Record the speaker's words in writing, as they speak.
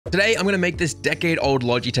Today, I'm going to make this decade-old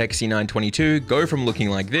Logitech C922 go from looking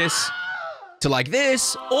like this to like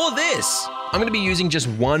this or this. I'm going to be using just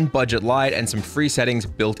one budget light and some free settings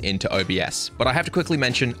built into OBS, but I have to quickly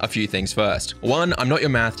mention a few things first. One, I'm not your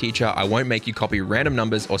math teacher. I won't make you copy random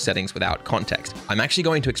numbers or settings without context. I'm actually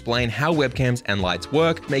going to explain how webcams and lights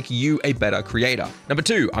work, make you a better creator. Number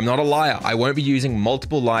two, I'm not a liar. I won't be using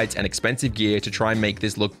multiple lights and expensive gear to try and make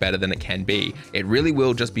this look better than it can be. It really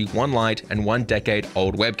will just be one light and one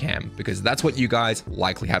decade-old webcam, because that's what you guys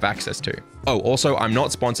likely have access to. Oh, also, I'm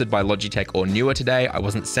not sponsored by Logitech or Newer today. I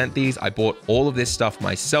wasn't sent these. I bought all of this stuff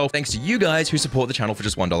myself, thanks to you guys who support the channel for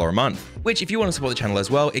just $1 a month. Which, if you want to support the channel as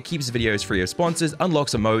well, it keeps videos free of sponsors,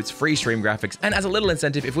 unlocks emotes, free stream graphics, and as a little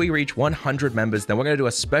incentive, if we reach 100 members, then we're going to do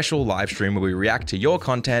a special live stream where we react to your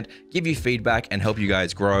content, give you feedback, and help you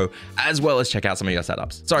guys grow, as well as check out some of your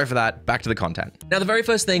setups. Sorry for that, back to the content. Now, the very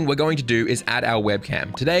first thing we're going to do is add our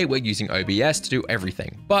webcam. Today, we're using OBS to do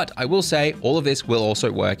everything, but I will say all of this will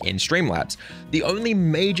also work in Streamlabs. The only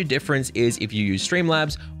major difference is if you use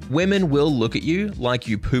Streamlabs, women will look at you like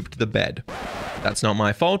you pooped the bed. That's not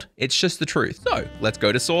my fault, it's just the truth. So let's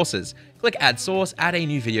go to sources. Click add source, add a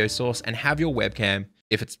new video source, and have your webcam,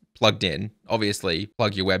 if it's plugged in, obviously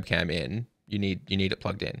plug your webcam in. You need it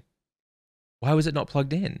plugged in. Why was it not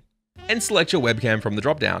plugged in? And select your webcam from the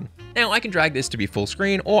dropdown. Now I can drag this to be full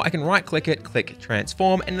screen, or I can right click it, click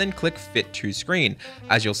transform, and then click fit to screen.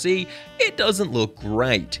 As you'll see, it doesn't look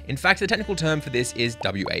great. In fact, the technical term for this is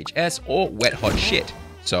WHS, or wet hot shit.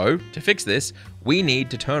 So to fix this, we need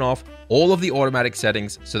to turn off all of the automatic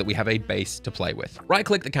settings so that we have a base to play with. Right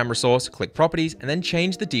click the camera source, click properties, and then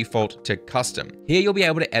change the default to custom. Here you'll be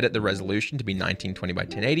able to edit the resolution to be 1920 by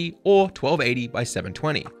 1080 or 1280 by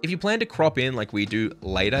 720. If you plan to crop in like we do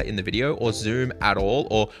later in the video, or zoom at all,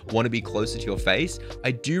 or want to be closer to your face,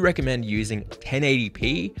 I do recommend using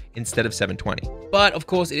 1080p instead of 720. But of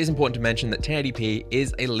course, it is important to mention that 1080p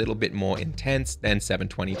is a little bit more intense than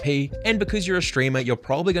 720p. And because you're a streamer, you're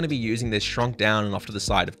probably going to be using this shrunk down and off to the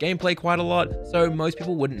side of gameplay quite a lot, so most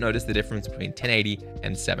people wouldn't notice the difference between 1080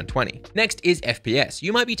 and 720. Next is FPS.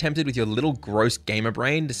 You might be tempted with your little gross gamer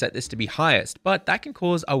brain to set this to be highest, but that can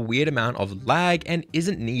cause a weird amount of lag and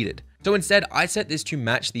isn't needed. So instead, I set this to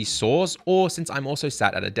match the source, or since I'm also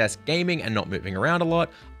sat at a desk gaming and not moving around a lot,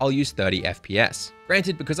 I'll use 30 FPS.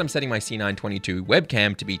 Granted, because I'm setting my C922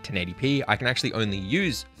 webcam to be 1080p, I can actually only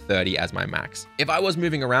use 30 as my max. If I was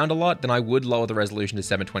moving around a lot, then I would lower the resolution to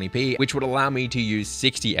 720p, which would allow me to use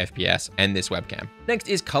 60 FPS and this webcam. Next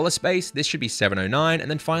is color space. This should be 709, and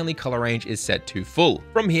then finally color range is set to full.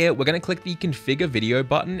 From here, we're going to click the configure video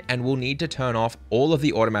button, and we'll need to turn off all of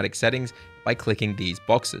the automatic settings by clicking these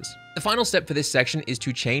boxes. The final step for this section is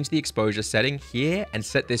to change the exposure setting here and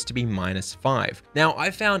set this to be -5. Now,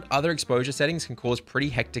 I've found other exposure settings can cause pretty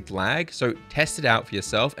hectic lag, so test it out for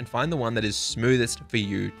yourself and find the one that is smoothest for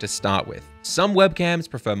you to start with. Some webcams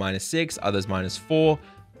prefer -6, others -4.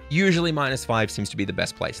 Usually -5 seems to be the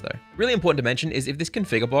best place though. Really important to mention is if this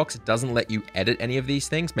configure box doesn't let you edit any of these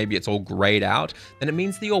things, maybe it's all grayed out, then it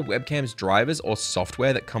means that your webcam's drivers or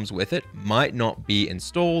software that comes with it might not be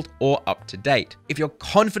installed or up to date. If you're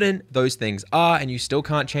confident those things are and you still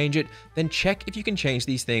can't change it, then check if you can change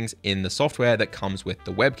these things in the software that comes with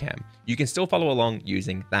the webcam. You can still follow along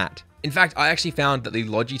using that. In fact, I actually found that the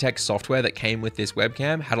Logitech software that came with this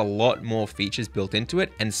webcam had a lot more features built into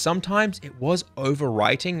it, and sometimes it was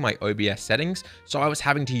overwriting my OBS settings, so I was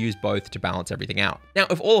having to use both to balance everything out. Now,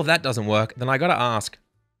 if all of that doesn't work, then I gotta ask,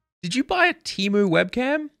 did you buy a Temu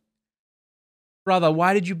webcam? Brother,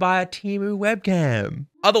 why did you buy a Temu webcam?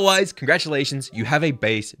 Otherwise, congratulations, you have a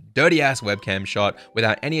base, dirty-ass webcam shot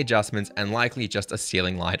without any adjustments and likely just a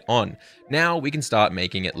ceiling light on. Now we can start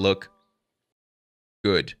making it look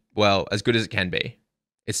good. Well, as good as it can be.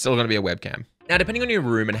 It's still going to be a webcam. Now, depending on your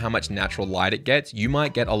room and how much natural light it gets, you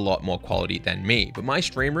might get a lot more quality than me, but my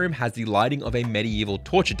stream room has the lighting of a medieval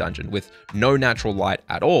torture dungeon with no natural light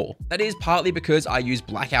at all. That is partly because I use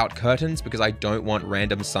blackout curtains because I don't want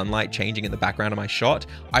random sunlight changing in the background of my shot.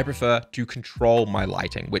 I prefer to control my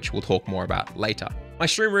lighting, which we'll talk more about later. My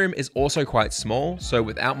stream room is also quite small, so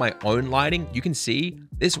without my own lighting, you can see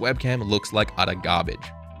this webcam looks like utter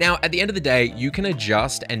garbage. Now, at the end of the day, you can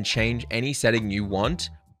adjust and change any setting you want,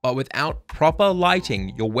 but without proper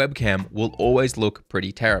lighting, your webcam will always look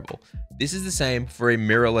pretty terrible. This is the same for a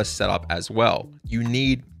mirrorless setup as well. You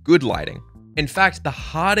need good lighting. In fact, the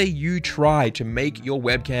harder you try to make your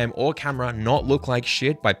webcam or camera not look like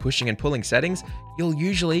shit by pushing and pulling settings, you'll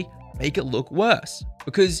usually make it look worse.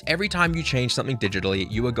 Because every time you change something digitally,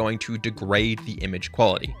 you are going to degrade the image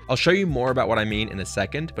quality. I'll show you more about what I mean in a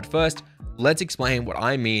second, but first, let's explain what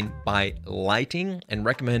I mean by lighting and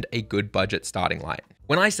recommend a good budget starting light.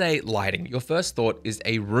 When I say lighting, your first thought is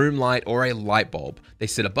a room light or a light bulb. They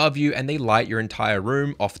sit above you and they light your entire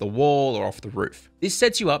room off the wall or off the roof. This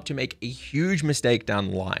sets you up to make a huge mistake down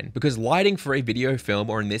the line, because lighting for a video, film,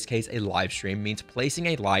 or in this case a live stream, means placing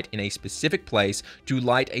a light in a specific place to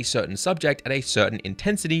light a certain subject at a certain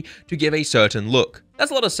intensity to give a certain look.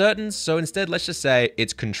 That's a lot of certains, so instead let's just say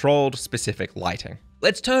it's controlled specific lighting.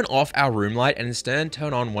 Let's turn off our room light and instead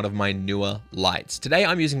turn on one of my newer lights. Today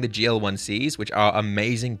I'm using the GL1Cs, which are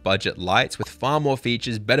amazing budget lights with far more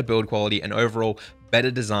features, better build quality, and overall better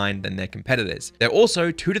design than their competitors. They're also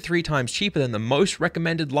 2 to 3 times cheaper than the most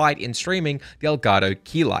recommended light in streaming, the Elgato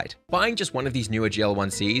Key Light. Buying just one of these newer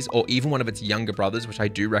GL1Cs, or even one of its younger brothers, which I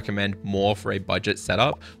do recommend more for a budget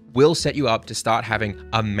setup, will set you up to start having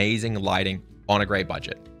amazing lighting on a great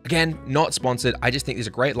budget. Again, not sponsored, I just think these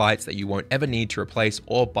are great lights that you won't ever need to replace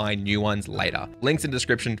or buy new ones later. Links in the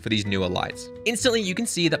description for these newer lights. Instantly, you can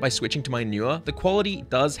see that by switching to my newer, the quality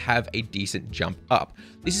does have a decent jump up.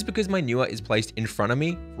 This is because my newer is placed in front of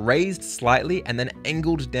me, raised slightly, and then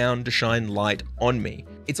angled down to shine light on me.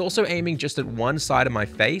 It's also aiming just at one side of my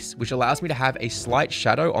face, which allows me to have a slight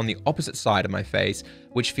shadow on the opposite side of my face,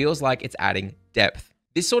 which feels like it's adding depth.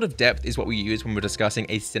 This sort of depth is what we use when we're discussing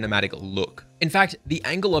a cinematic look. In fact, the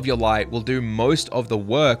angle of your light will do most of the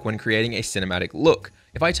work when creating a cinematic look.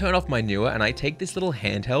 If I turn off my newer and I take this little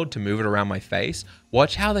handheld to move it around my face,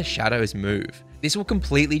 watch how the shadows move. This will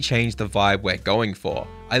completely change the vibe we're going for.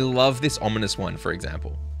 I love this ominous one, for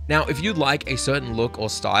example. Now, if you like a certain look or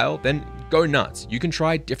style, then go nuts. You can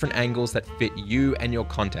try different angles that fit you and your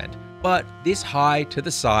content. But this high to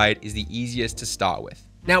the side is the easiest to start with.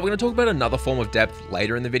 Now, we're going to talk about another form of depth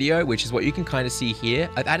later in the video, which is what you can kind of see here.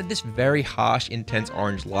 I've added this very harsh, intense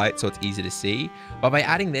orange light so it's easy to see, but by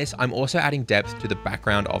adding this, I'm also adding depth to the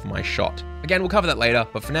background of my shot. Again, we'll cover that later,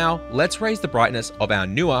 but for now, let's raise the brightness of our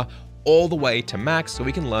newer all the way to max so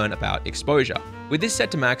we can learn about exposure. With this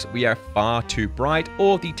set to max, we are far too bright,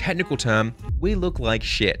 or the technical term, we look like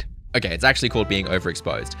shit. Okay, it's actually called being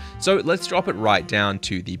overexposed. So let's drop it right down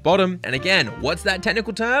to the bottom. And again, what's that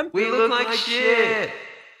technical term? We look like shit.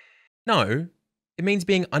 No, it means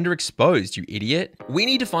being underexposed, you idiot. We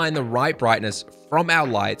need to find the right brightness from our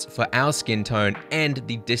lights for our skin tone and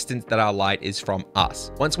the distance that our light is from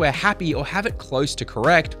us. Once we're happy or have it close to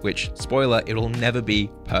correct, which, spoiler, it'll never be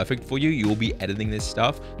perfect for you. You will be editing this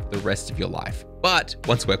stuff the rest of your life. But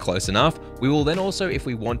once we're close enough, we will then also, if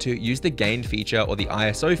we want to, use the gain feature or the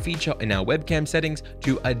ISO feature in our webcam settings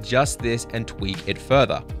to adjust this and tweak it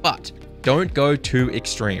further. But don't go too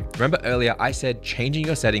extreme. Remember earlier I said changing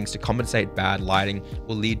your settings to compensate bad lighting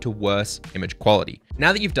will lead to worse image quality.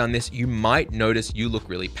 Now that you've done this, you might notice you look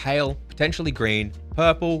really pale, potentially green,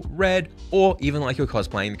 purple, red, or even like you're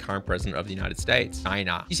cosplaying the current president of the United States,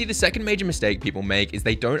 China. You see, the second major mistake people make is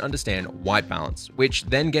they don't understand white balance, which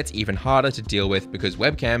then gets even harder to deal with because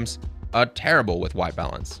webcams are terrible with white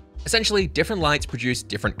balance. Essentially, different lights produce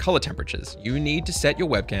different color temperatures. You need to set your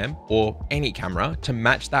webcam, or any camera, to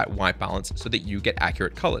match that white balance so that you get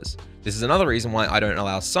accurate colors. This is another reason why I don't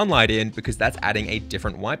allow sunlight in, because that's adding a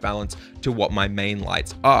different white balance to what my main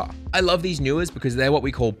lights are. I love these newers because they're what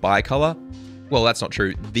we call bicolor. Well, that's not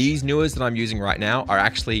true. These newers that I'm using right now are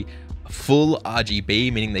actually full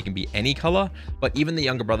RGB, meaning they can be any color, but even the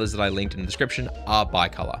younger brothers that I linked in the description are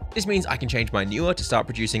bicolor. This means I can change my newer to start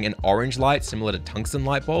producing an orange light similar to tungsten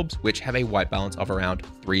light bulbs, which have a white balance of around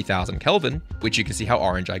 3000 Kelvin, which you can see how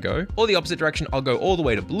orange I go, or the opposite direction, I'll go all the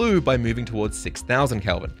way to blue by moving towards 6000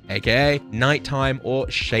 Kelvin, aka nighttime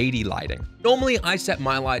or shady lighting. Normally, I set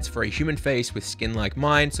my lights for a human face with skin like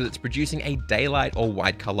mine, so it's producing a daylight or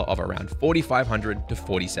white color of around 4500 to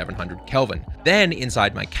 4700 Kelvin. Then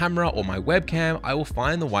inside my camera or my webcam, I will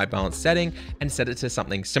find the white balance setting and set it to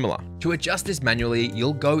something similar. To adjust this manually,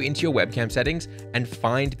 you'll go into your webcam settings and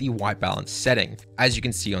find the white balance setting. As you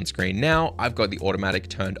can see on screen now, I've got the automatic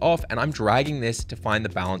turned off and I'm dragging this to find the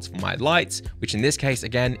balance for my lights, which in this case,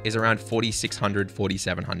 again, is around 4600,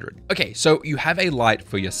 4700. Okay, so you have a light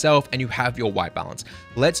for yourself and you have your white balance.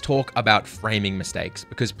 Let's talk about framing mistakes,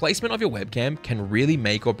 because placement of your webcam can really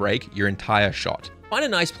make or break your entire shot. Find a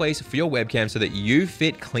nice place for your webcam so that you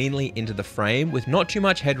fit cleanly into the frame with not too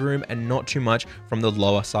much headroom and not too much from the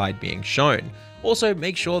lower side being shown. Also,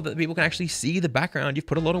 make sure that people can actually see the background you've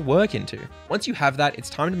put a lot of work into. Once you have that, it's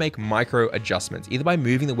time to make micro adjustments, either by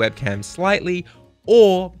moving the webcam slightly,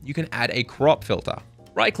 or you can add a crop filter.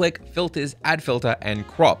 Right-click, filters, add filter, and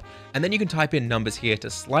crop. And then you can type in numbers here to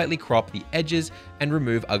slightly crop the edges and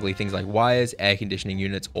remove ugly things like wires, air conditioning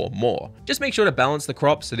units, or more. Just make sure to balance the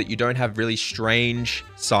crop so that you don't have really strange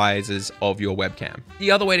sizes of your webcam.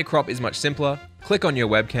 The other way to crop is much simpler. Click on your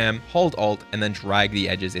webcam, hold Alt, and then drag the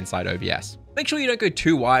edges inside OBS. Make sure you don't go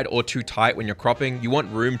too wide or too tight when you're cropping. You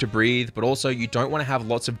want room to breathe, but also you don't want to have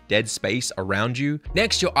lots of dead space around you.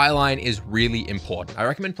 Next, your eye line is really important. I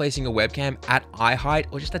recommend placing your webcam at eye height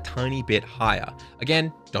or just a tiny bit higher.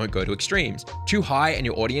 Again, don't go to extremes. Too high and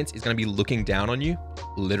your audience is going to be looking down on you,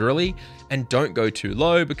 literally, and don't go too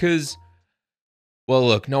low because, well,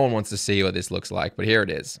 look, no one wants to see what this looks like, but here it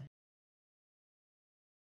is.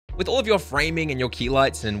 With all of your framing and your key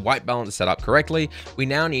lights and white balance set up correctly, we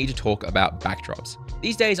now need to talk about backdrops.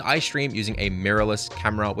 These days, I stream using a mirrorless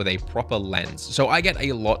camera with a proper lens, so I get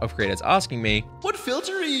a lot of creators asking me, what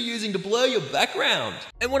filter are you using to blur your background?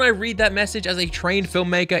 And when I read that message as a trained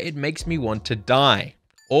filmmaker, it makes me want to die.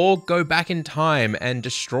 Or go back in time and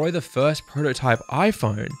destroy the first prototype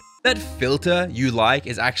iPhone. That filter you like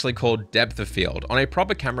is actually called depth of field. On a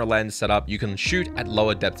proper camera lens setup, you can shoot at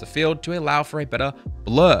lower depths of field to allow for a better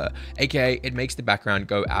blur, aka it makes the background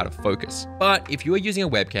go out of focus. But if you are using a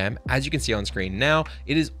webcam, as you can see on screen now,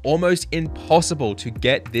 it is almost impossible to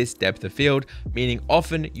get this depth of field, meaning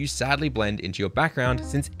often you sadly blend into your background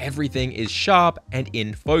since everything is sharp and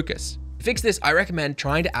in focus. To fix this, I recommend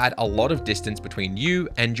trying to add a lot of distance between you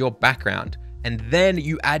and your background. And then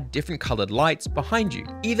you add different colored lights behind you.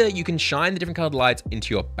 Either you can shine the different colored lights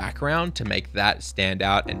into your background to make that stand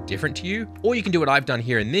out and different to you, or you can do what I've done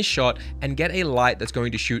here in this shot and get a light that's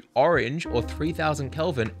going to shoot orange or 3000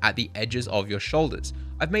 Kelvin at the edges of your shoulders.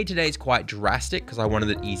 I've made today's quite drastic because I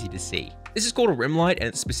wanted it easy to see. This is called a rim light and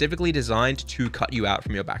it's specifically designed to cut you out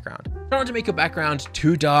from your background. Try not to make your background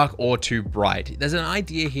too dark or too bright. There's an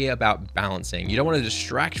idea here about balancing. You don't want to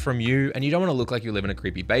distract from you and you don't want to look like you live in a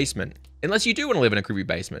creepy basement. Unless you do want to live in a creepy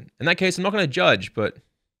basement. In that case, I'm not going to judge, but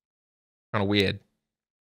kind of weird.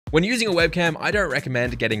 When using a webcam, I don't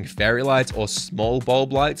recommend getting fairy lights or small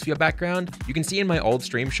bulb lights for your background. You can see in my old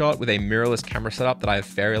stream shot with a mirrorless camera setup that I have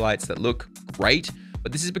fairy lights that look great,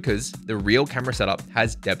 but this is because the real camera setup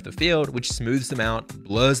has depth of field, which smooths them out,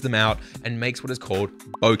 blurs them out, and makes what is called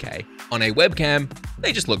bokeh. On a webcam,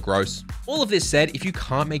 they just look gross. All of this said, if you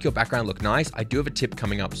can't make your background look nice, I do have a tip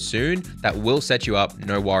coming up soon that will set you up,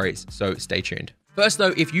 no worries, so stay tuned. First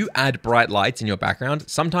though, if you add bright lights in your background,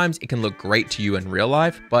 sometimes it can look great to you in real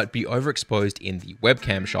life, but be overexposed in the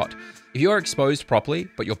webcam shot. If you are exposed properly,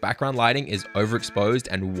 but your background lighting is overexposed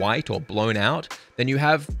and white or blown out, then you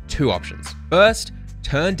have two options. First,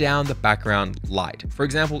 turn down the background light. For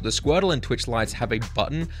example, the Squirtle and Twitch lights have a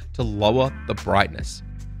button to lower the brightness.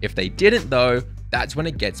 If they didn't though, that's when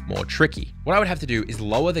it gets more tricky. What I would have to do is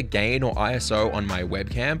lower the gain or ISO on my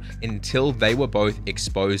webcam until they were both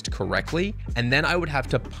exposed correctly. And then I would have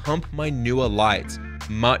to pump my newer lights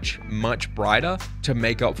much brighter to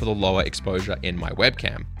make up for the lower exposure in my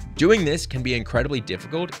webcam. Doing this can be incredibly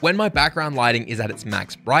difficult. When my background lighting is at its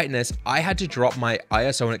max brightness, I had to drop my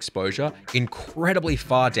ISO and exposure incredibly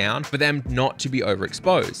far down for them not to be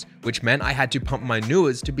overexposed, which meant I had to pump my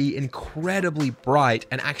newers to be incredibly bright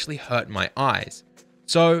and actually hurt my eyes.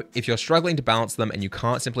 So if you're struggling to balance them and you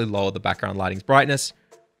can't simply lower the background lighting's brightness,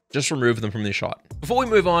 just remove them from the shot. Before we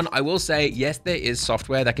move on, I will say, yes, there is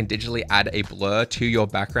software that can digitally add a blur to your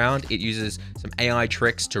background. It uses some AI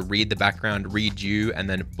tricks to read the background, read you, and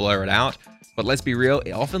then blur it out. But let's be real,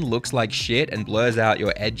 it often looks like shit and blurs out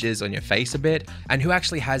your edges on your face a bit. And who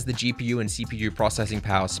actually has the GPU and CPU processing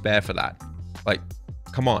power spare for that? Like,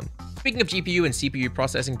 come on. Speaking of GPU and CPU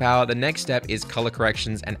processing power, the next step is color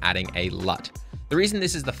corrections and adding a LUT. The reason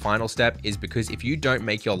this is the final step is because if you don't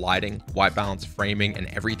make your lighting, white balance, framing, and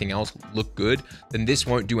everything else look good, then this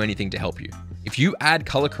won't do anything to help you. If you add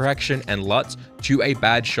color correction and LUTs to a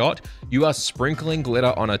bad shot, you are sprinkling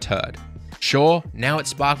glitter on a turd. Sure, now it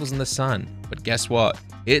sparkles in the sun, but guess what?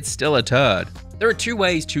 It's still a turd. There are two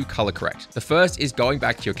ways to color correct. The first is going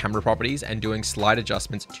back to your camera properties and doing slight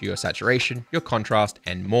adjustments to your saturation, your contrast,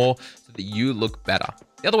 and more so that you look better.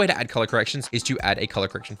 The other way to add color corrections is to add a color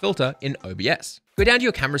correction filter in OBS. Go down to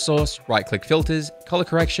your camera source, right-click filters, color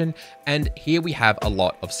correction, and here we have a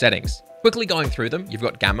lot of settings. Quickly going through them, you've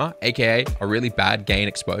got gamma, aka a really bad gain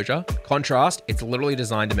exposure. Contrast, it's literally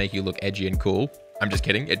designed to make you look edgy and cool. I'm just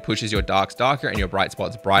kidding. It pushes your darks darker and your bright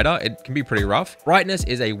spots brighter. It can be pretty rough. Brightness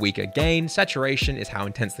is a weaker gain. Saturation is how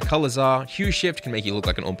intense the colors are. Hue shift can make you look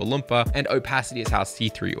like an Oompa Loompa. And opacity is how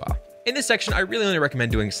see-through you are. In this section, I really only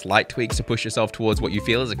recommend doing slight tweaks to push yourself towards what you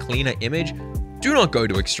feel is a cleaner image. Do not go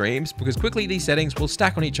to extremes because quickly these settings will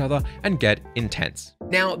stack on each other and get intense.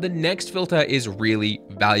 Now, the next filter is really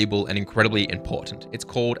valuable and incredibly important. It's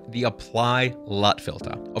called the Apply LUT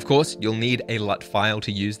filter. Of course, you'll need a LUT file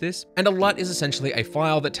to use this, and a LUT is essentially a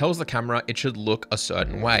file that tells the camera it should look a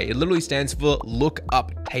certain way. It literally stands for Look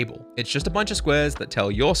Up Table. It's just a bunch of squares that tell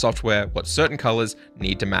your software what certain colors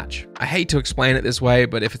need to match. I hate to explain it this way,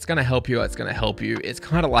 but if it's gonna help you, it's gonna help you. It's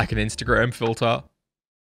kind of like an Instagram filter.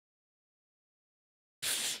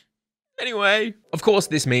 Anyway, of course,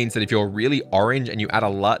 this means that if you're really orange and you add a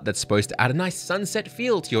LUT that's supposed to add a nice sunset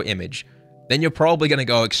feel to your image, then you're probably gonna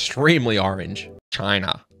go extremely orange.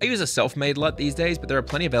 China. I use a self-made LUT these days, but there are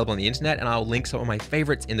plenty available on the internet, and I'll link some of my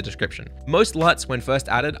favorites in the description. Most LUTs, when first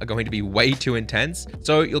added, are going to be way too intense,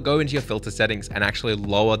 so you'll go into your filter settings and actually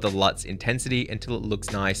lower the LUT's intensity until it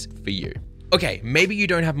looks nice for you. Okay, maybe you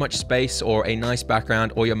don't have much space or a nice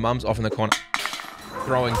background, or your mum's off in the corner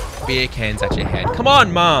throwing beer cans at your head. Come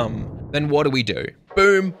on, mum! Then what do?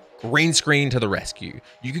 Boom, green screen to the rescue.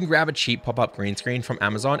 You can grab a cheap pop-up green screen from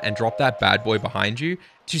Amazon and drop that bad boy behind you.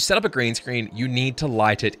 To set up a green screen, you need to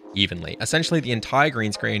light it evenly. Essentially, the entire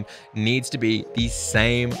green screen needs to be the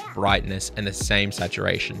same brightness and the same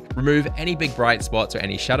saturation. Remove any big bright spots or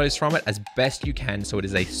any shadows from it as best you can so it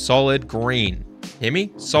is a solid green. Hear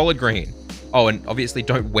me? Solid green. Oh, and obviously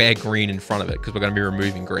don't wear green in front of it because we're going to be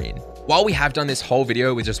removing green. While we have done this whole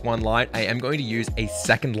video with just one light, I am going to use a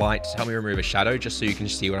second light to help me remove a shadow just so you can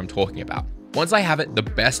see what I'm talking about. Once I have it the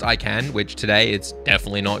best I can, which today it's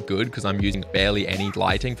definitely not good because I'm using barely any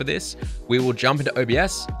lighting for this, we will jump into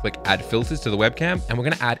OBS, click add filters to the webcam, and we're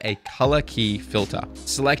going to add a color key filter.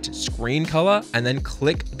 Select screen color and then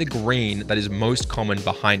click the green that is most common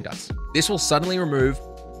behind us. This will suddenly remove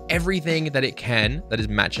everything that it can that is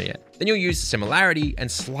matching it. Then you'll use the similarity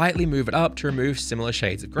and slightly move it up to remove similar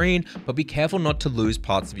shades of green, but be careful not to lose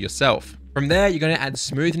parts of yourself. From there, you're going to add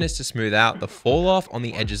smoothness to smooth out the fall off on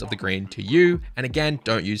the edges of the green to you, and again,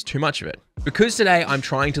 don't use too much of it. Because today I'm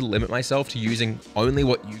trying to limit myself to using only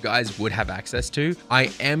what you guys would have access to,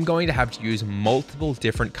 I am going to have to use multiple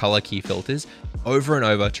different color key filters over and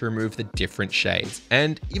over to remove the different shades.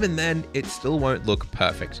 And even then, it still won't look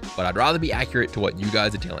perfect, but I'd rather be accurate to what you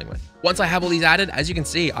guys are dealing with. Once I have all these added, as you can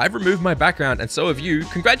see, I've removed my background and so have you.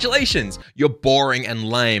 Congratulations! You're boring and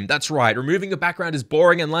lame. That's right, removing your background is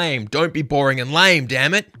boring and lame. Don't be boring and lame,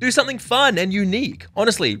 damn it. Do something fun and unique.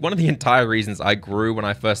 Honestly, one of the entire reasons I grew when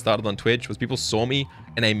I first started on Twitch was people saw me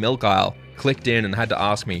in a milk aisle, clicked in and had to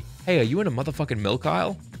ask me, hey, are you in a motherfucking milk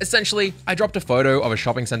aisle? Essentially, I dropped a photo of a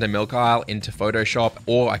shopping center milk aisle into Photoshop,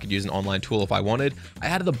 or I could use an online tool if I wanted. I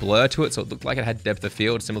added a blur to it so it looked like it had depth of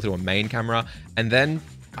field similar to a main camera, and then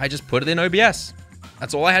I just put it in OBS.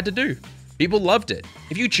 That's all I had to do. People loved it.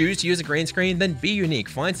 If you choose to use a green screen, then be unique.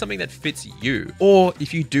 Find something that fits you. Or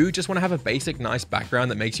if you do just want to have a basic nice background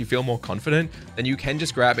that makes you feel more confident, then you can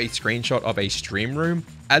just grab a screenshot of a stream room,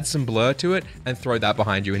 add some blur to it, and throw that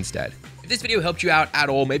behind you instead. If this video helped you out at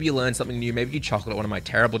all, maybe you learned something new, maybe you chuckled at one of my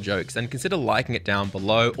terrible jokes, then consider liking it down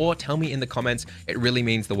below or tell me in the comments. It really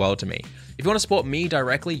means the world to me. If you want to support me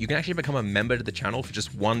directly, you can actually become a member to the channel for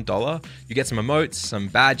just $1. You get some emotes, some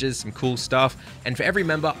badges, some cool stuff, and for every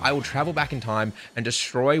member, I will travel back in time and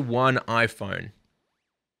destroy one iPhone.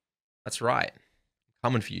 That's right.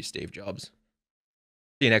 Coming for you, Steve Jobs.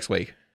 See you next week.